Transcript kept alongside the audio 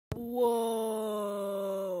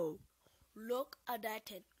at that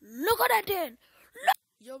 10. Look at that 10. Look.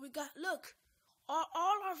 Yo, we got, look. All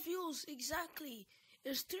our views, exactly.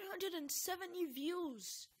 There's 370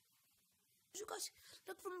 views. You guys,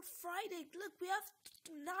 look, from Friday, look, we have,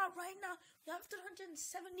 right now, we have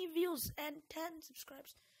 370 views and 10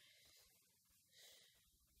 subscribers.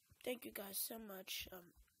 Thank you guys so much.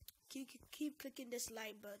 Keep clicking this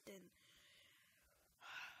like button.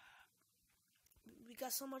 We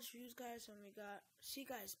got so much views, guys, and we got, see,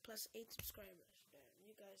 guys, plus 8 subscribers. Damn,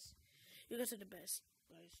 you guys are the best,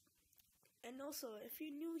 guys. And also, if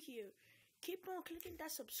you're new here, keep on clicking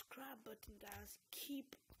that subscribe button, guys.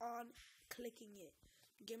 Keep on clicking it.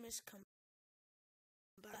 Gamers come,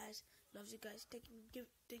 guys. Love you guys.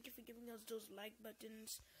 Thank you for giving us those like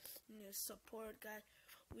buttons, support, guys.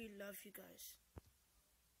 We love you guys.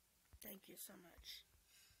 Thank you so much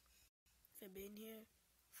for being here,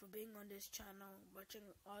 for being on this channel, watching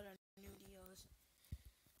all our new videos.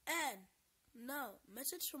 And now,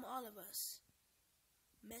 message from all of us.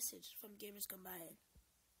 Message from Gamers Combined.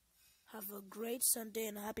 Have a great Sunday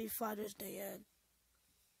and happy Father's Day, and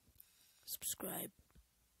subscribe.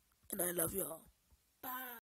 And I love you all.